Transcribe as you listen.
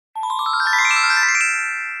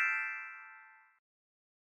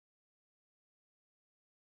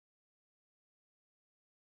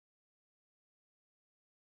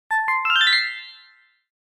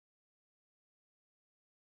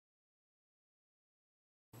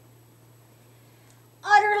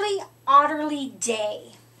Utterly, Otterly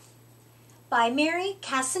Day by Mary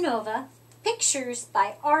Casanova, pictures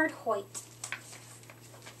by Ard Hoyt.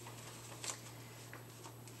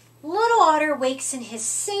 Little Otter wakes in his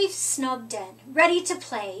safe, snug den, ready to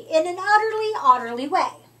play in an utterly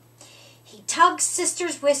way. He tugs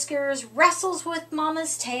sister's whiskers, wrestles with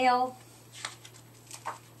mama's tail,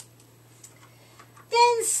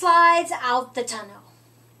 then slides out the tunnel.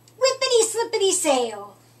 Whippity-slippity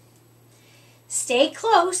sail. Stay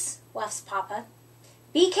close, whuffs Papa.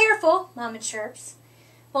 Be careful, Mama chirps.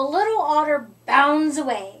 But Little Otter bounds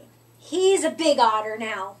away. He's a big otter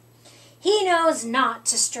now. He knows not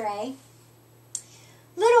to stray.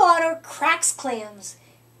 Little Otter cracks clams.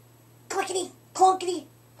 Clickety, clonkety,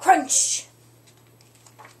 crunch.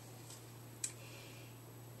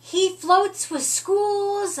 He floats with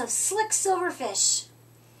schools of slick silver fish.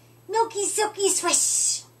 Milky, silky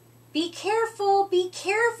swish. Be careful,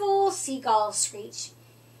 seagulls screech.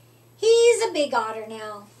 He's a big otter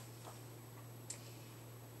now.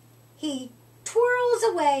 He twirls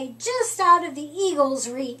away just out of the eagle's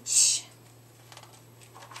reach.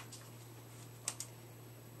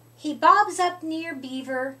 He bobs up near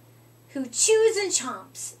Beaver, who chews and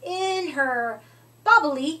chomps in her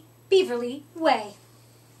bobbly, beaverly way.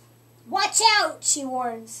 Watch out, she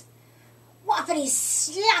warns. Whoppity,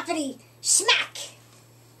 slappity, smack.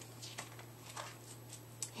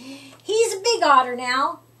 He's a big otter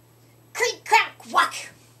now. Creak, crack, whack.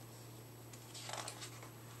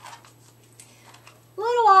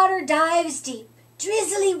 Little Otter dives deep,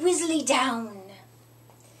 drizzly, whizzly down.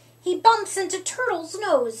 He bumps into Turtle's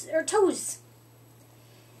toes.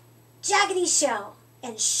 Jaggedy shell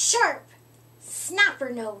and sharp snapper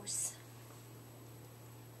nose.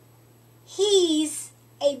 He's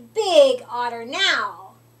a big otter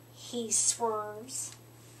now. He swerves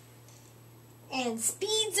and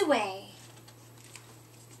speeds away.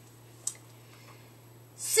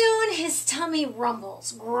 Soon his tummy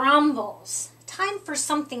rumbles, grumbles. Time for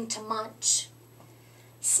something to munch.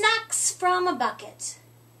 Snacks from a bucket.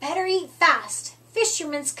 Better eat fast.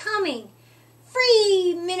 Fisherman's coming.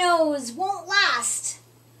 Free minnows won't last.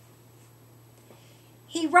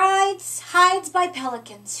 He hides by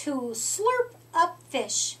pelicans who slurp up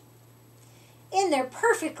fish in their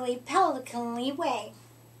perfectly pelicanly way.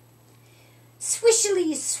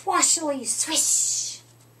 Swishily, swashily, swish.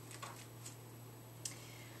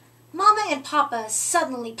 Mama and Papa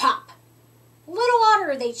suddenly pop. Little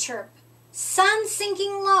Otter, they chirp. Sun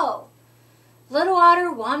sinking low. Little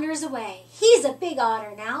Otter wanders away. He's a big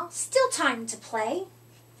otter now. Still time to play.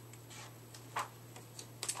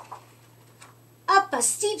 Up a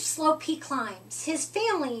steep slope he climbs. His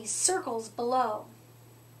family circles below.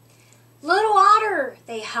 Little Otter,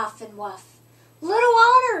 they huff and wuff. Little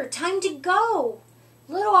Otter, time to go.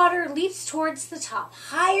 Little Otter leaps towards the top,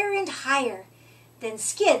 higher and higher, then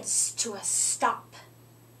skids to a stop.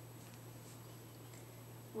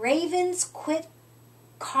 Ravens quit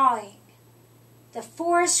cawing. The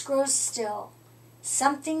forest grows still.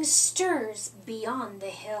 Something stirs beyond the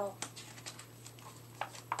hill.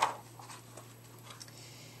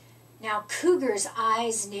 Now Cougar's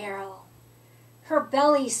eyes narrow. Her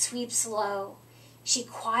belly sweeps low. She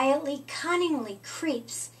quietly, cunningly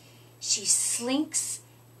creeps. She slinks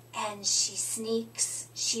and she sneaks.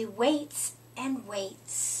 She waits and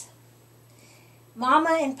waits.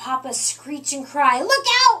 Mama and Papa screech and cry, "Look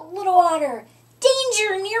out, Little Otter!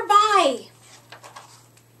 Danger nearby!"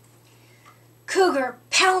 Cougar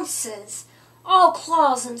pounces, all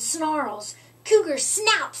claws and snarls. Cougar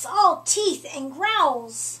snaps, all teeth and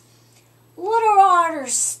growls. Little Otter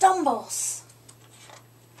stumbles,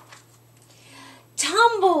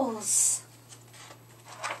 tumbles.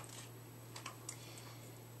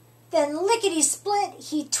 Then lickety-split,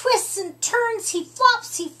 he twists and turns, he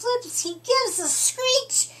flops, he flips, he gives a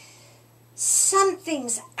screech.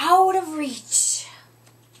 Something's out of reach.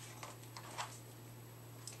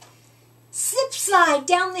 Slip-slide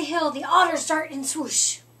down the hill, the otters dart and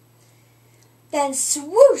swoosh. Then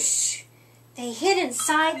swoosh, they hid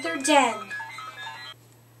inside their den.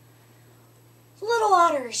 Little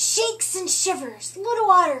Otter shakes and shivers. Little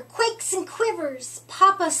Otter quakes and quivers.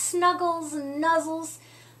 Papa snuggles and nuzzles.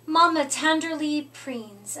 Mama tenderly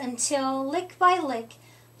preens until, lick by lick,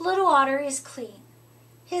 Little Otter is clean.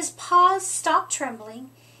 His paws stop trembling.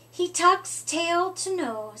 He tucks tail to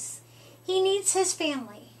nose. He needs his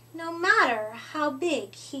family, no matter how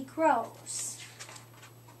big he grows.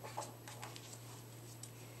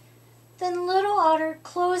 Then Little Otter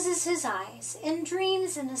closes his eyes and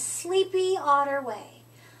dreams in a sleepy otter way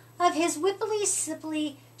of his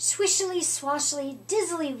whippily-sippily, swishily-swashily,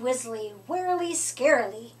 dizzily-wizzily,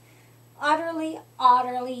 warily-scarily, utterly,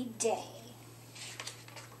 utterly day.